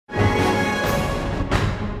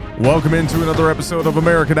Welcome into another episode of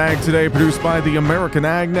American Ag Today, produced by the American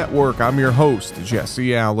Ag Network. I'm your host,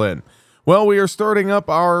 Jesse Allen. Well, we are starting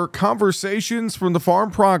up our Conversations from the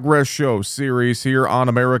Farm Progress Show series here on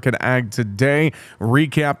American Ag Today,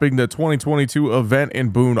 recapping the 2022 event in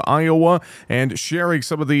Boone, Iowa, and sharing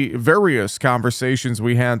some of the various conversations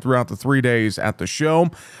we had throughout the 3 days at the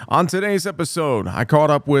show. On today's episode, I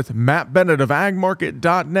caught up with Matt Bennett of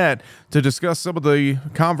agmarket.net to discuss some of the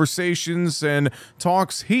conversations and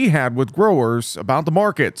talks he had with growers about the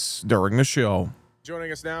markets during the show.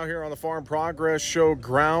 Joining us now here on the Farm Progress Show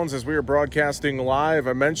grounds as we are broadcasting live.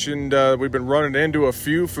 I mentioned we've been running into a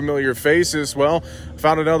few familiar faces. Well,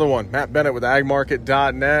 found another one. Matt Bennett with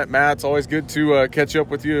agmarket.net. Matt, it's always good to catch up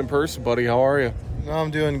with you in person, buddy. How are you?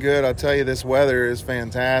 I'm doing good. I'll tell you, this weather is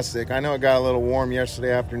fantastic. I know it got a little warm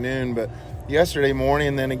yesterday afternoon, but yesterday morning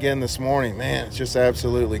and then again this morning, man, it's just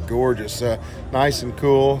absolutely gorgeous. Nice and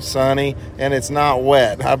cool, sunny, and it's not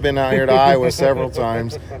wet. I've been out here to Iowa several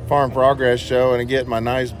times, Farm Progress Show, and I get my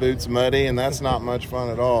nice boots muddy, and that's not much fun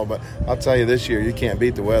at all. But I'll tell you, this year, you can't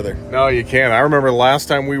beat the weather. No, you can't. I remember the last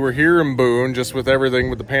time we were here in Boone, just with everything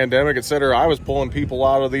with the pandemic, et cetera, I was pulling people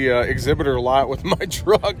out of the exhibitor lot with my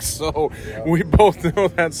truck, so we both know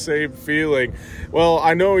that same feeling. Well,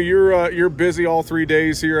 I know you're busy all 3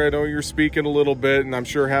 days here. I know you're speaking a little bit, and I'm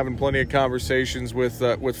sure having plenty of conversations with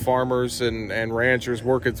farmers and ranchers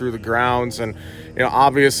working through the grounds. And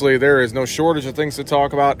obviously there is no shortage of things to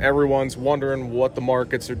talk about. Everyone's wondering what the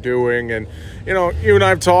markets are doing, and you and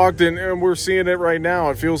I've talked, and we're seeing it right now.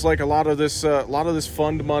 It feels like a lot of this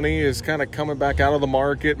fund money is kind of coming back out of the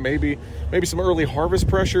market. Maybe some early harvest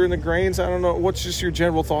pressure in the grains. I don't know. What's just your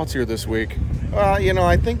general thoughts here this week?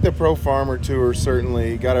 I think the Pro Farmer Tour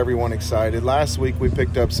certainly got everyone excited. Last week we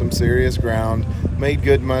picked up some serious ground, made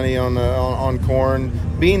good money on corn.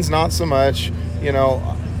 Beans not so much.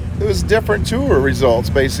 It was different tour results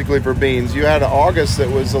basically for beans. You had an August that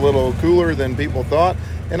was a little cooler than people thought,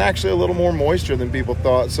 and actually a little more moisture than people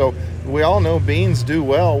thought. So we all know beans do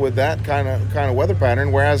well with that kind of weather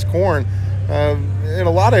pattern, whereas corn, in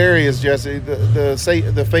a lot of areas, Jesse,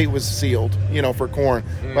 the fate was sealed, for corn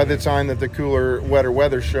by the time that the cooler, wetter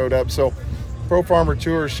weather showed up. So Pro Farmer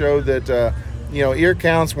Tour showed that ear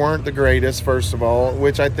counts weren't the greatest, first of all,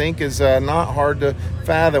 which I think is not hard to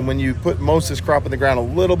fathom when you put most of this crop in the ground a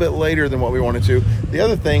little bit later than what we wanted to. The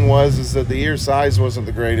other thing is that the ear size wasn't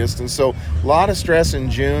the greatest, and so a lot of stress in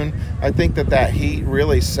June. I think that heat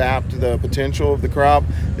really sapped the potential of the crop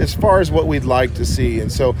as far as what we'd like to see.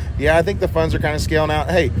 And so, I think the funds are kind of scaling out.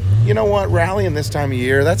 Hey, you know what? Rallying this time of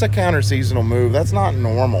year, that's a counter-seasonal move. That's not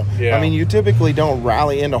normal. Yeah. I mean, you typically don't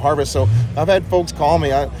rally into harvest. So I've had folks call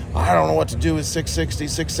me, I don't know what to do with 660,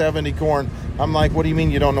 670 corn. I'm like, what do you mean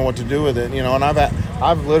you don't know what to do with it? And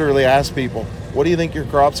I've literally asked people, what do you think your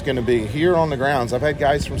crop's going to be here on the grounds? I've had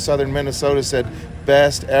guys from southern Minnesota said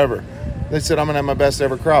best ever. They said, I'm going to have my best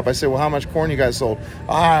ever crop. I said, well, how much corn you guys sold?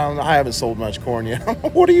 I haven't sold much corn yet.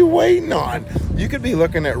 What are you waiting on? You could be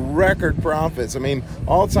looking at record profits. I mean,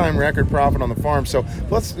 all-time record profit on the farm. So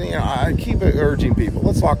let's, I keep urging people,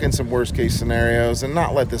 let's lock in some worst-case scenarios and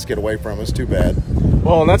not let this get away from us. Too bad.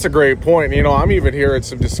 Well, and that's a great point. I'm even hearing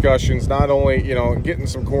some discussions, not only, getting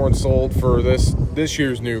some corn sold for this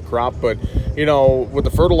year's new crop, but, with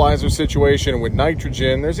the fertilizer situation, with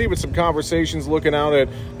nitrogen, there's even some conversations looking out at,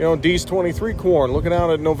 D's 23 corn, looking out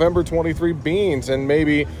at November 23 beans, and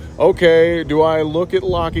maybe, okay, do I look at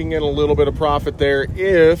locking in a little bit of profit there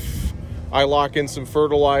if I lock in some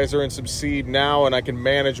fertilizer and some seed now and I can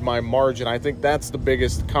manage my margin? I think that's the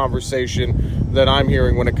biggest conversation that I'm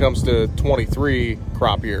hearing when it comes to 23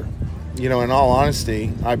 crop year. In all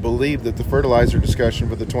honesty, I believe that the fertilizer discussion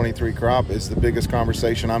for the 23 crop is the biggest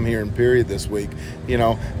conversation I'm hearing, period, this week.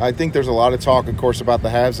 I think there's a lot of talk, of course, about the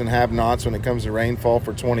haves and have-nots when it comes to rainfall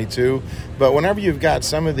for 22. But whenever you've got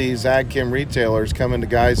some of these ag chem retailers coming to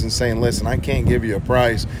guys and saying, listen, I can't give you a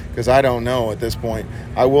price because I don't know at this point.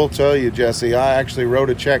 I will tell you, Jesse, I actually wrote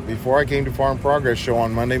a check before I came to Farm Progress Show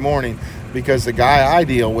on Monday morning because the guy I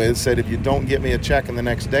deal with said, if you don't get me a check in the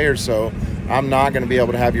next day or so, I'm not going to be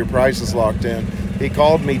able to have your prices locked in. He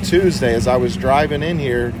called me Tuesday as I was driving in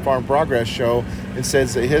here, Farm Progress Show, and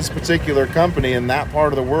says that his particular company in that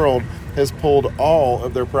part of the world has pulled all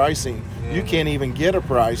of their pricing. You can't even get a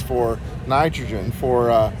price for nitrogen,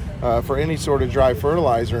 for any sort of dry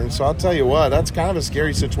fertilizer. And so I'll tell you what, that's kind of a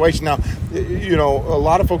scary situation. Now, a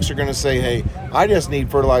lot of folks are going to say, hey, I just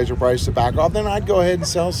need fertilizer price to back off. Then I'd go ahead and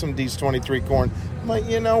sell some D's 23 corn. But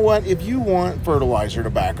you know what? If you want fertilizer to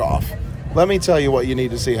back off, let me tell you what you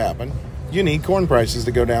need to see happen. You need corn prices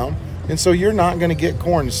to go down. And so you're not going to get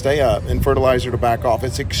corn to stay up and fertilizer to back off.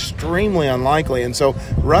 It's extremely unlikely. And so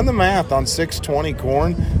run the math on 620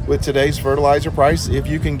 corn with today's fertilizer price, if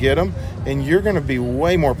you can get them, and you're going to be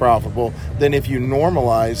way more profitable than if you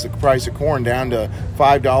normalize the price of corn down to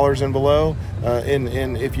 $5 and below.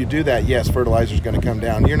 And if you do that, yes, fertilizer is going to come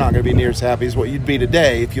down. You're not going to be near as happy as what you'd be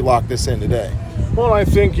today if you lock this in today. Well, I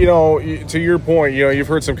think, to your point, you've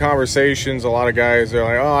heard some conversations. A lot of guys, they're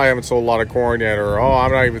like, oh, I haven't sold a lot of corn yet, or, oh,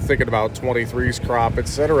 I'm not even thinking about 23's crop,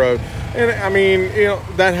 etc. And, I mean,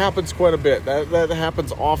 that happens quite a bit. That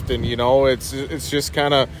happens often, It's just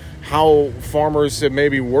kind of how farmers have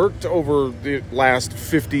maybe worked over the last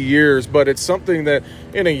 50 years. But it's something that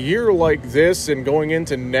in a year like this and going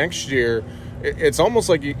into next year, it's almost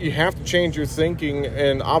like you have to change your thinking,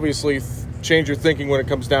 and obviously change your thinking when it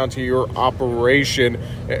comes down to your operation,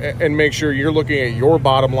 and make sure you're looking at your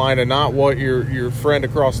bottom line and not what your friend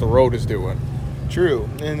across the road is doing. True.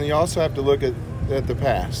 And you also have to look at the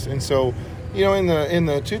past. And so, in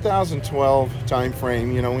the 2012 time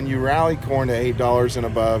frame, when you rally corn to $8 and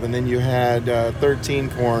above, and then you had 13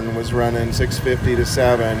 corn was running $6.50 to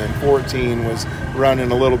 $7, and 14 was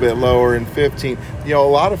running a little bit lower, and 15, a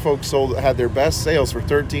lot of folks had their best sales for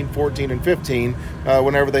 13, 14, and 15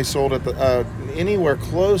 whenever they sold at anywhere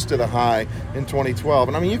close to the high in 2012.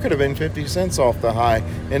 And I mean, you could have been 50 cents off the high,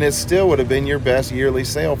 and it still would have been your best yearly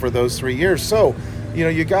sale for those 3 years. So,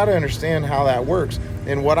 you got to understand how that works.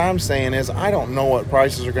 And what I'm saying is, I don't know what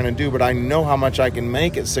prices are going to do, but I know how much I can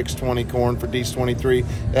make at 620 corn for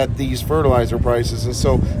D23 at these fertilizer prices. And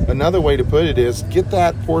so another way to put it is, get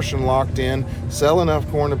that portion locked in, sell enough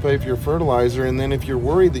corn to pay for your fertilizer, and then if you're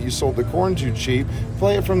worried that you sold the corn too cheap,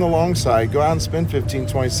 play it from the long side. Go out and spend 15,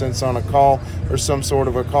 20 cents on a call or some sort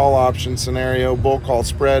of a call option scenario, bull call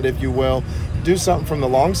spread, if you will. Do something from the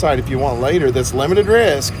long side if you want later that's limited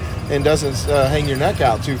risk and doesn't hang your neck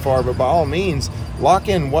out too far, but by all means, lock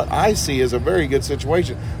in what I see as a very good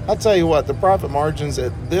situation. I'll tell you what, the profit margins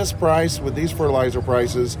at this price with these fertilizer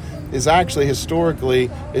prices is actually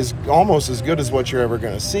historically is almost as good as what you're ever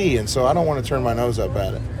going to see, and so I don't want to turn my nose up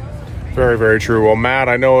at it. Very, very true. Well, Matt,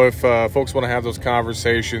 I know if folks want to have those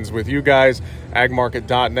conversations with you guys,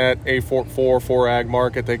 agmarket.net,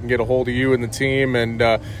 844-4AgMarket, they can get a hold of you and the team, and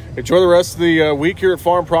enjoy the rest of the week here at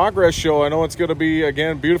Farm Progress Show. I know it's going to be,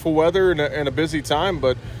 again, beautiful weather and a busy time,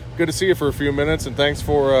 but good to see you for a few minutes, and thanks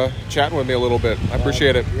for chatting with me a little bit. I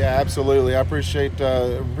appreciate it. Yeah, absolutely. I appreciate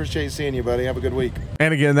seeing you, buddy. Have a good week.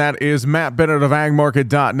 And again, that is Matt Bennett of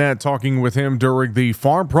agmarket.net, talking with him during the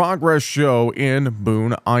Farm Progress Show in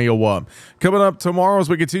Boone, Iowa. Coming up tomorrow as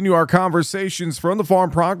we continue our conversations from the Farm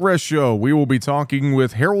Progress Show, we will be talking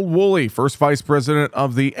with Harold Woolley, first vice president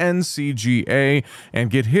of the NCGA, and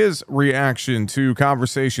get his reaction to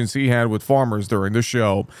conversations he had with farmers during the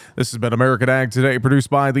show. This has been American Ag Today, produced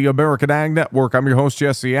by the American Ag Network. I'm your host,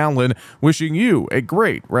 Jesse Allen, wishing you a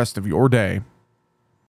great rest of your day.